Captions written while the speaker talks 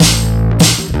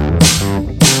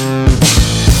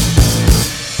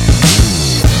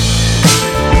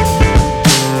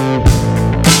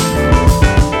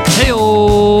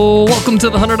to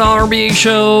the $100 MBA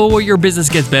Show, where your business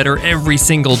gets better every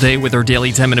single day with our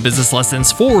daily 10-minute business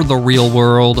lessons for the real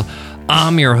world.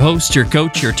 I'm your host, your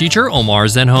coach, your teacher, Omar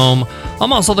Zenhom.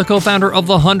 I'm also the co-founder of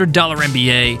the $100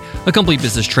 MBA, a complete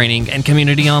business training and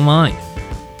community online.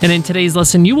 And in today's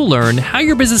lesson, you will learn how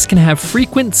your business can have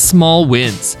frequent small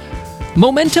wins.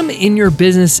 Momentum in your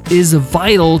business is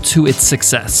vital to its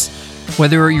success.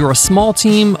 Whether you're a small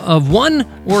team of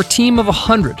 1 or a team of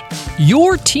 100,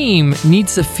 your team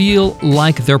needs to feel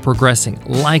like they're progressing,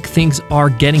 like things are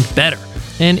getting better.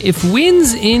 And if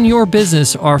wins in your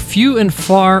business are few and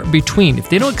far between, if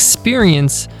they don't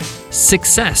experience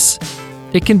success,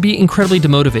 it can be incredibly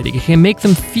demotivating. It can make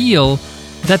them feel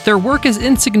that their work is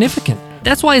insignificant.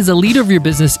 That's why as a leader of your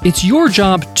business, it's your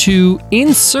job to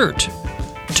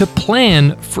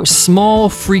plan for small,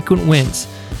 frequent wins,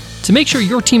 to make sure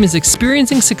your team is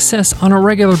experiencing success on a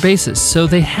regular basis, so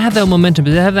they have that momentum,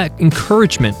 they have that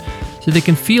encouragement, so they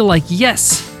can feel like,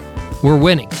 yes, we're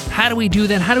winning. How do we do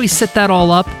that? How do we set that all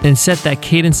up and set that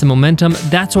cadence and momentum?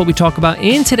 That's what we talk about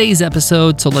in today's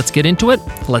episode, so let's get into it.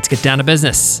 Let's get down to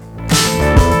business.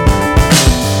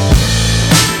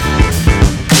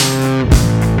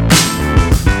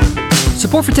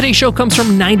 Support for today's show comes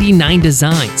from 99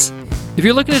 Designs. If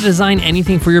you're looking to design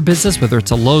anything for your business, whether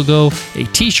it's a logo, a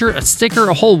t-shirt, a sticker,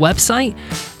 a whole website,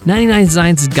 99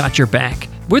 Designs has got your back.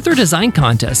 With their design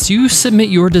contests, you submit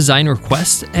your design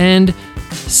request and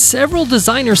several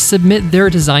designers submit their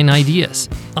design ideas.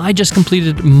 I just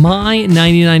completed my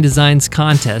 99 Designs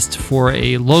contest for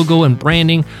a logo and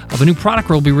branding of a new product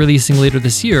we'll be releasing later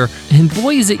this year, and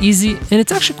boy is it easy, and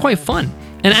it's actually quite fun.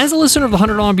 And as a listener of the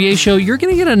 $100 MBA Show, you're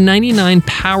going to get a 99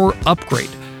 power upgrade.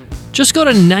 Just go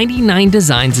to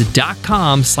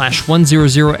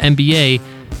 99designs.com/100MBA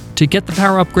to get the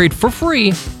power upgrade for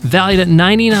free, valued at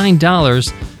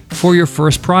 $99 for your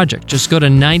first project. Just go to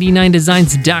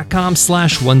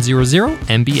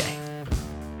 99designs.com/100MBA.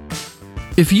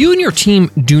 If you and your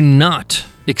team do not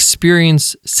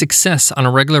experience success on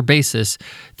a regular basis,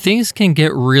 things can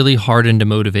get really hard and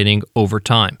demotivating over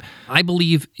time. I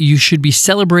believe you should be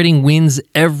celebrating wins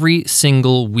every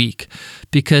single week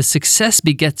because success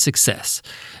begets success.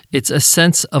 It's a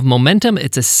sense of momentum.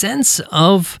 It's a sense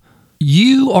of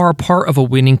you are a part of a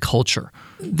winning culture.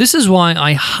 This is why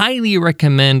I highly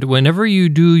recommend whenever you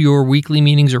do your weekly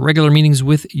meetings or regular meetings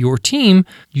with your team,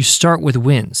 you start with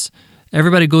wins.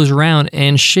 Everybody goes around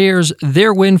and shares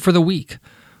their win for the week.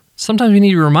 Sometimes we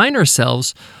need to remind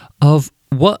ourselves of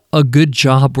what a good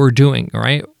job we're doing, all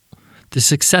right? The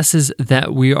successes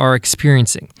that we are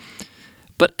experiencing.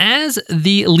 But as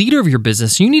the leader of your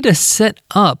business, you need to set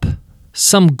up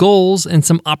some goals and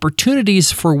some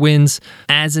opportunities for wins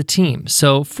as a team.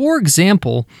 So, for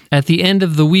example, at the end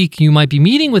of the week, you might be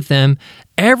meeting with them.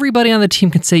 Everybody on the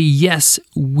team can say, yes,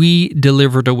 we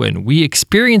delivered a win. We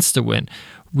experienced a win.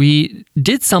 We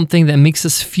did something that makes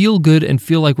us feel good and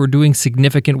feel like we're doing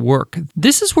significant work.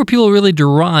 This is where people really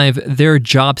derive their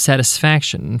job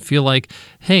satisfaction and feel like,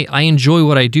 hey, I enjoy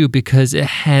what I do because it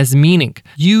has meaning.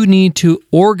 You need to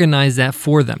organize that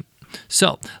for them.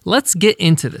 So let's get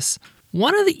into this.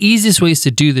 One of the easiest ways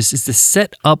to do this is to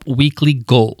set up weekly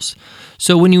goals.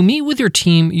 So when you meet with your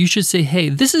team, you should say, hey,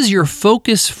 this is your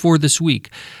focus for this week.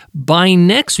 By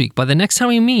next week, by the next time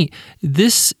we meet,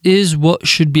 this is what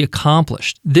should be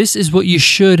accomplished. This is what you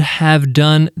should have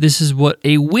done. This is what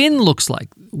a win looks like.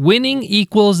 Winning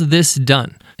equals this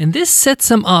done. And this sets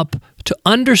them up to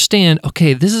understand,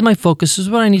 okay, this is my focus. This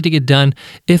is what I need to get done.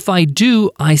 If I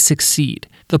do, I succeed.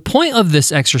 The point of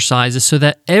this exercise is so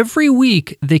that every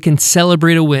week they can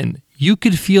celebrate a win. You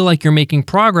could feel like you're making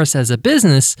progress as a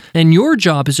business, and your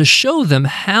job is to show them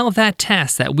how that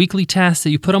task, that weekly task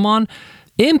that you put them on,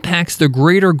 impacts the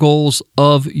greater goals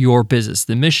of your business,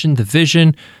 the mission, the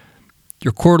vision,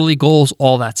 your quarterly goals,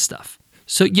 all that stuff.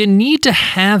 So you need to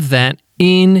have that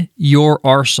in your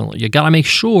arsenal. You got to make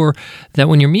sure that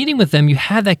when you're meeting with them, you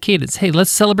have that cadence. Hey,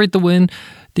 let's celebrate the win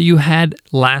that you had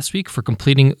last week for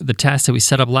completing the task that we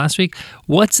set up last week.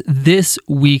 What's this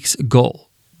week's goal?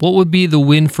 What would be the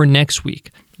win for next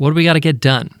week? What do we got to get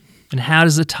done? And how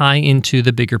does it tie into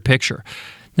the bigger picture?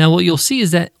 Now, what you'll see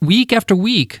is that week after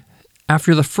week,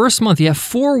 after the first month, you have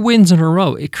 4 wins in a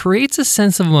row. It creates a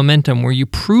sense of momentum where you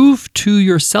prove to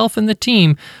yourself and the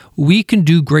team, we can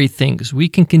do great things. We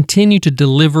can continue to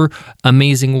deliver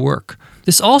amazing work.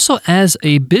 This also, as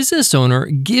a business owner,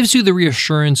 gives you the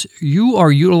reassurance you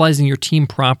are utilizing your team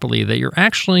properly, that you're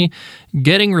actually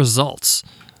getting results.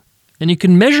 And you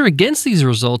can measure against these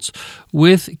results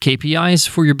with KPIs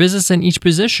for your business and each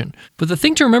position. But the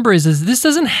thing to remember is this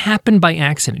doesn't happen by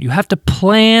accident. You have to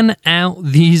plan out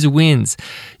these wins.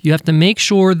 You have to make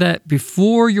sure that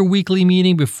before your weekly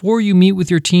meeting, before you meet with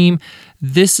your team,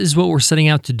 this is what we're setting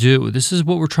out to do. This is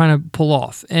what we're trying to pull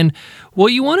off. And what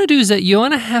you want to do is that you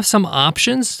want to have some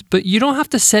options, but you don't have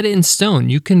to set it in stone.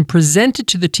 You can present it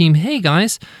to the team. Hey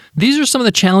guys, these are some of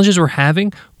the challenges we're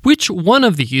having. Which one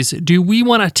of these do we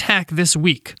want to attack this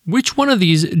week? Which one of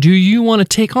these do you want to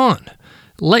take on?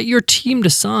 Let your team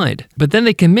decide, but then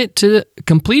they commit to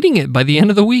completing it by the end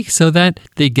of the week so that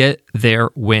they get their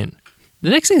win. The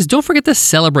next thing is don't forget to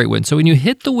celebrate wins. So when you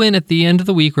hit the win at the end of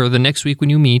the week or the next week when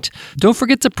you meet, don't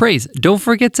forget to praise. Don't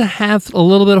forget to have a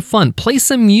little bit of fun. Play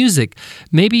some music.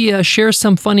 Maybe share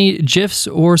some funny GIFs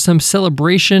or some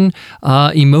celebration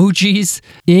emojis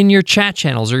in your chat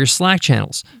channels or your Slack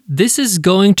channels. This is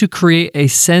going to create a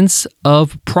sense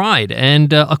of pride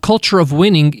and a culture of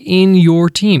winning in your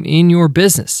team, in your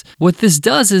business. What this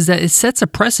does is that it sets a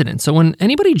precedent. So when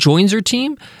anybody joins your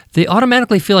team, they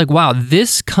automatically feel like, wow,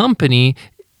 this company,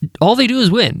 all they do is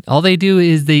win. All they do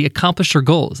is they accomplish their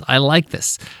goals. I like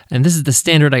this. And this is the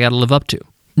standard I got to live up to.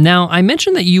 Now, I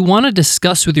mentioned that you want to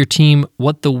discuss with your team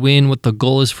what the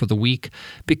goal is for the week,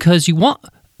 because you want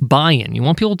buy-in. You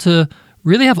want people to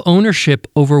really have ownership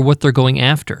over what they're going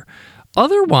after.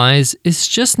 Otherwise, it's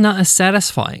just not as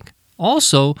satisfying.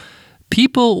 Also,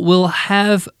 people will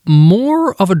have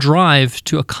more of a drive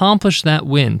to accomplish that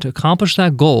win, to accomplish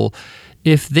that goal,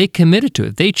 if they committed to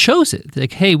it. They chose it.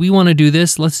 Like, hey, we want to do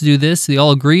this. Let's do this. They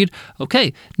all agreed.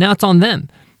 Okay, now it's on them.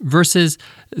 Versus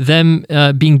them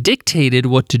being dictated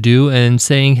what to do and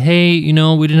saying, hey, we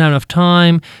didn't have enough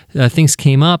time. Things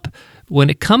came up. When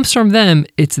it comes from them,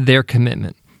 it's their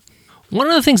commitment. One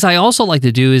of the things I also like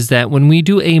to do is that when we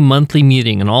do a monthly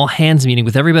meeting, an all-hands meeting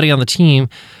with everybody on the team,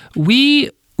 we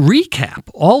recap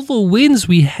all the wins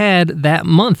we had that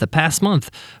month, the past month,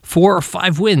 4 or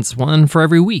 5 wins, one for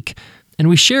every week. And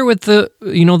we share with the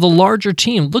larger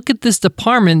team, look at this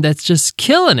department that's just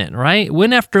killing it, right?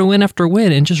 Win after win after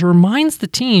win, and just reminds the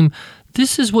team,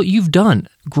 this is what you've done.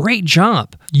 Great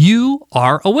job. You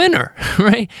are a winner,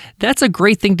 right? That's a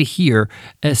great thing to hear,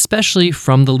 especially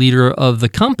from the leader of the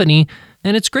company.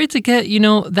 And it's great to get,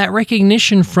 that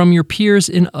recognition from your peers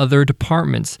in other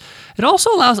departments. It also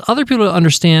allows other people to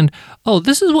understand,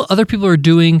 this is what other people are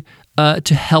doing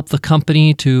to help the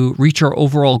company to reach our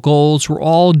overall goals. We're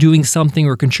all doing something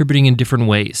or contributing in different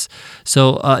ways.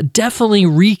 So definitely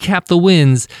recap the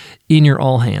wins in your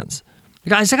all hands.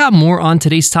 Guys, I got more on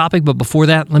today's topic, but before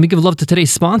that, let me give love to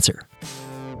today's sponsor.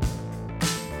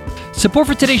 Support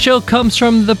for today's show comes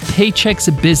from the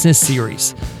Paychex Business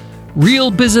Series. Real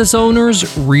business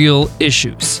owners, real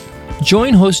issues.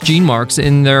 Join host Gene Marks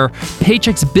in their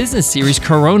Paychex Business Series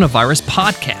Coronavirus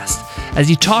podcast as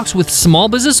he talks with small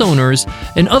business owners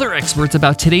and other experts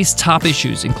about today's top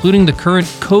issues, including the current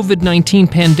COVID-19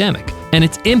 pandemic and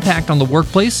its impact on the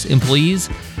workplace, employees,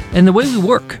 and the way we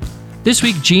work. This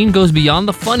week, Gene goes beyond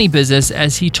the funny business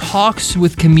as he talks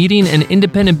with comedian and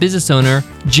independent business owner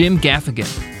Jim Gaffigan.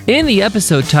 In the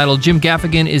episode titled Jim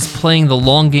Gaffigan is Playing the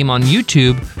Long Game on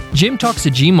YouTube, Jim talks to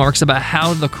Gene Marks about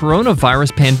how the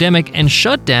coronavirus pandemic and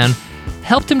shutdown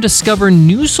helped him discover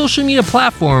new social media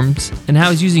platforms and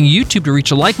how he's using YouTube to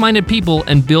reach like-minded people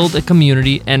and build a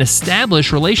community and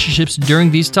establish relationships during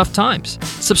these tough times.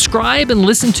 Subscribe and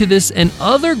listen to this and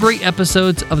other great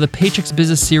episodes of the Paychex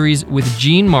Business Series with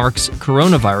Gene Marks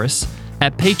Coronavirus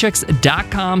at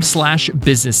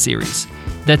paychex.com/business series.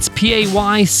 That's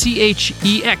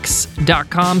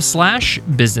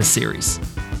paychex.com/business series.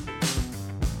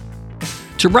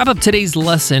 To wrap up today's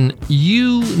lesson,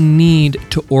 you need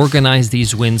to organize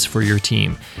these wins for your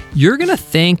team. You're going to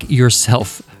thank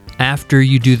yourself after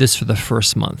you do this for the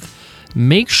first month.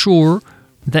 Make sure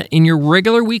that in your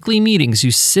regular weekly meetings, you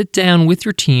sit down with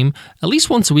your team at least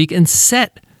once a week and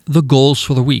set the goals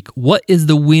for the week. What is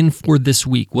the win for this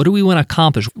week? What do we want to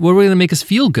accomplish? What are we going to make us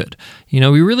feel good? We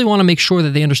really want to make sure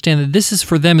that they understand that this is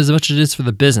for them as much as it is for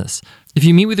the business. If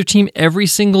you meet with your team every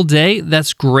single day,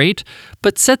 that's great,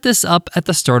 but set this up at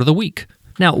the start of the week.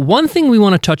 Now, one thing we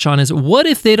want to touch on is, what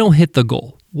if they don't hit the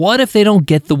goal? What if they don't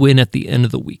get the win at the end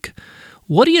of the week?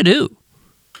 What do you do?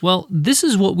 Well, this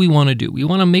is what we want to do. We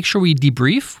want to make sure we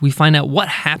debrief, we find out what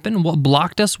happened, what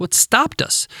blocked us, what stopped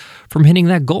us from hitting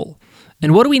that goal.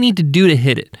 And what do we need to do to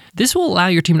hit it? This will allow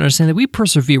your team to understand that we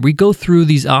persevere, we go through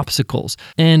these obstacles,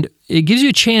 and it gives you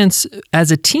a chance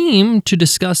as a team to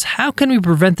discuss how can we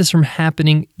prevent this from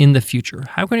happening in the future?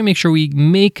 How can we make sure we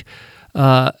make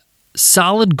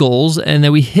solid goals and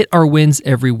that we hit our wins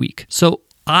every week? So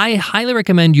I highly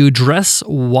recommend you address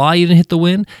why you didn't hit the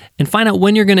win and find out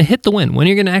when you're going to hit the win, when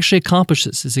you're going to actually accomplish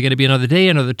this. Is it going to be another day,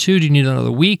 another 2? Do you need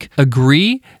another week?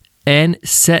 Agree and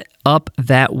set up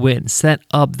that win, set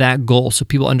up that goal so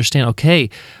people understand, okay,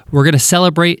 we're going to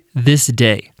celebrate this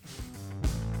day.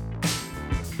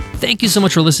 Thank you so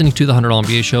much for listening to the $100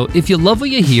 MBA Show. If you love what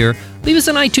you hear, leave us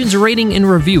an iTunes rating and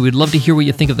review. We'd love to hear what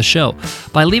you think of the show.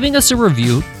 By leaving us a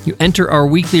review, you enter our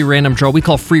weekly random draw we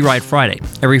call Free Ride Friday.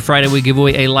 Every Friday, we give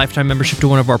away a lifetime membership to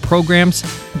one of our programs.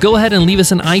 Go ahead and leave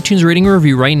us an iTunes rating and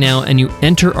review right now, and you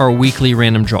enter our weekly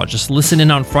random draw. Just listen in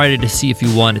on Friday to see if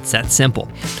you won. It's that simple.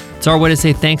 It's our way to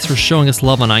say thanks for showing us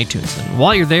love on iTunes. And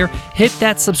while you're there, hit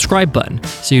that subscribe button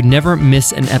so you never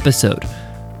miss an episode.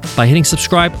 By hitting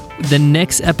subscribe, the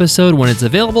next episode, when it's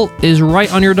available, is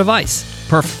right on your device.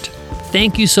 Perfect.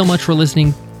 Thank you so much for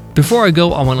listening. Before I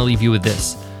go, I want to leave you with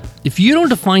this. If you don't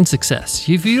define success,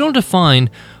 if you don't define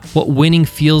what winning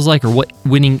feels like or what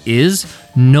winning is,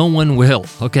 no one will,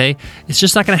 okay? It's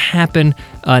just not going to happen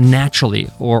naturally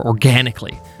or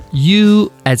organically.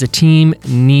 You, as a team,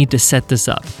 need to set this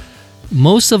up.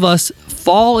 Most of us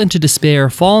fall into despair,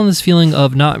 fall in this feeling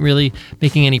of not really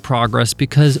making any progress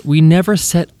because we never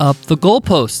set up the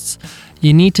goalposts.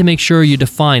 You need to make sure you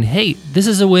define, hey, this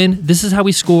is a win, this is how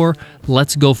we score,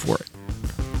 let's go for it.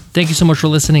 Thank you so much for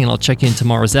listening, and I'll check you in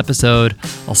tomorrow's episode.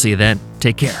 I'll see you then.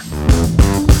 Take care.